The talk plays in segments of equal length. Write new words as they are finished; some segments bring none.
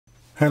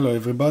Hello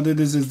everybody,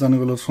 this is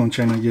Daniel from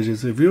China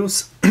Gadgets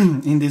Reviews.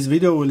 In this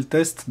video we'll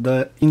test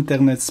the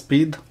internet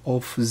speed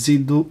of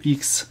Zidoo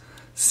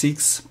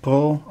X6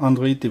 Pro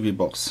Android TV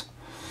box.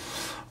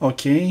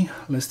 Okay,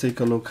 let's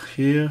take a look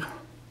here.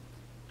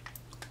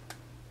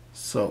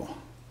 So,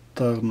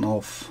 turn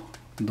off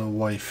the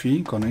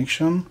Wi-Fi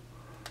connection.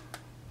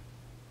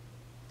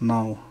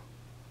 Now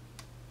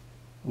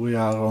we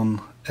are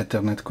on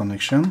Ethernet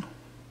connection.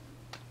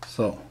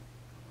 So,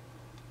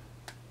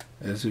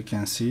 as you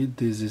can see,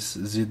 this is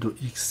Zidoo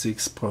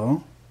X6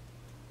 Pro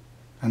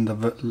and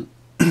the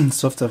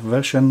software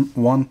version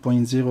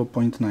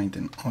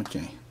 1.0.19.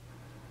 Okay,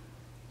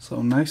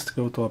 so next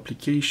go to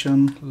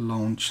application,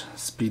 launch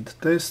speed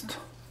test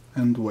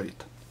and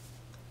wait.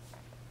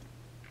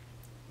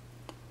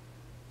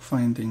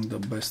 Finding the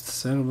best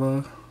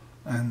server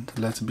and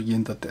let's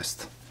begin the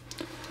test.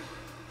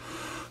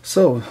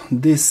 So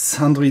this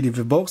Android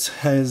TV box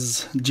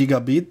has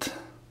gigabit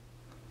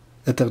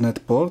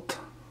Ethernet port,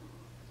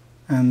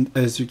 and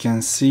as you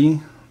can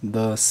see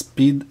the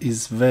speed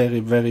is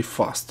very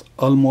fast,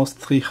 almost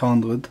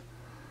 300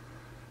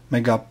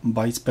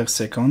 megabytes per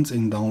second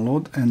in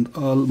download and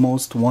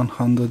almost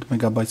 100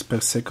 megabytes per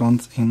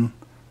second in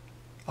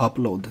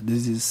upload.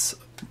 This is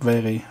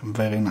very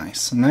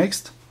nice.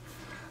 Next,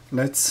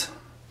 let's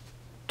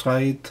try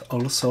it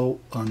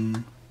also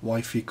on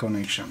Wi-Fi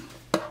connection.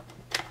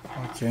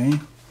 Okay,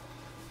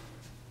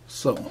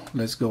 so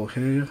let's go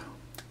here,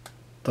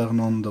 turn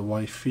on the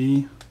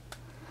Wi-Fi.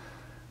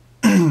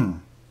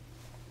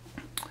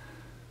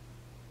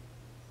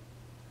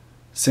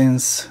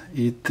 Since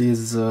it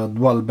is a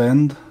dual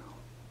band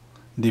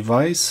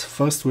device,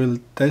 first we'll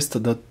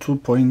test the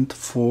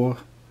 2.4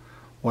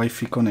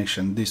 Wi-Fi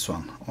connection, this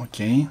one.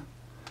 Okay,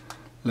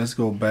 let's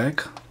go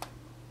back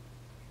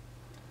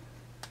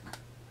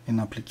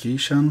in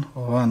application,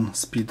 run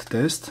speed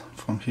test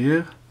from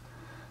here,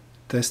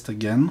 test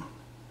again.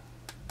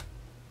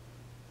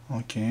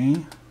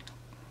 Okay,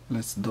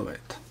 let's do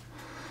it.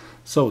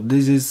 So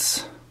this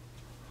is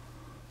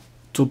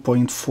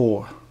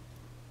 2.4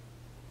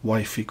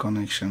 Wi-Fi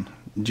connection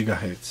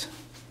gigahertz.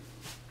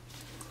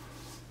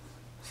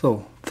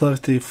 So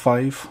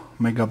 35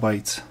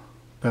 megabytes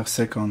per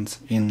second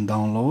in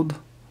download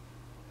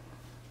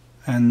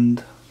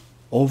and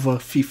over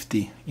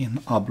 50 in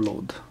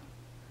upload.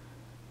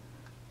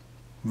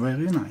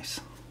 Very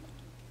nice.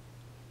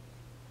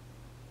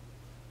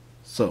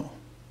 So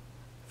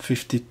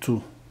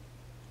 52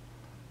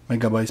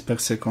 megabytes per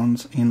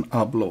second in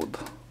upload.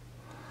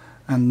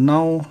 And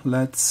now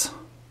let's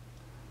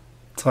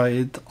try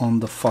it on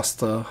the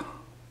faster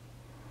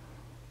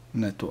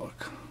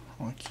network.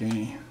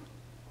 Okay,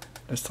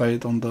 let's try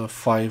it on the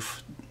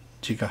 5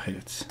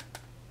 gigahertz,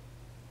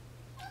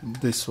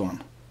 this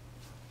one.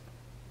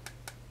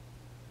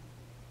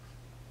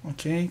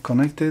 Okay,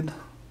 connected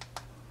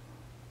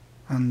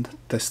and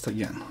test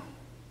again.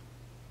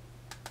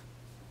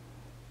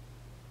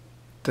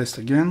 Test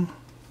again.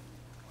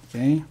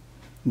 Okay,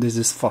 this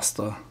is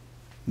faster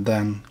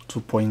than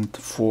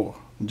 2.4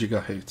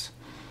 gigahertz.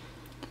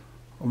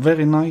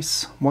 Very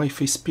nice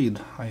Wi-Fi speed,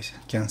 I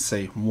can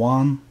say.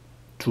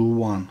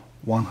 121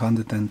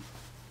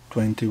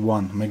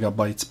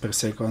 megabytes per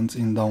second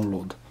in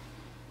download.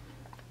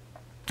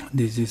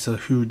 This is a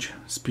huge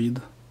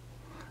speed,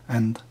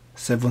 and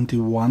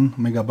 71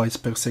 megabytes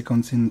per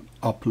second in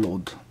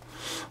upload.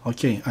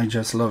 Okay, I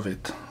just love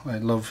it. I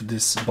love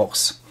this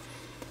box.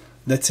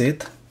 That's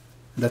it.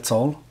 That's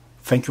all.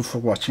 Thank you for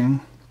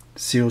watching.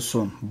 See you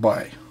soon.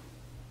 Bye.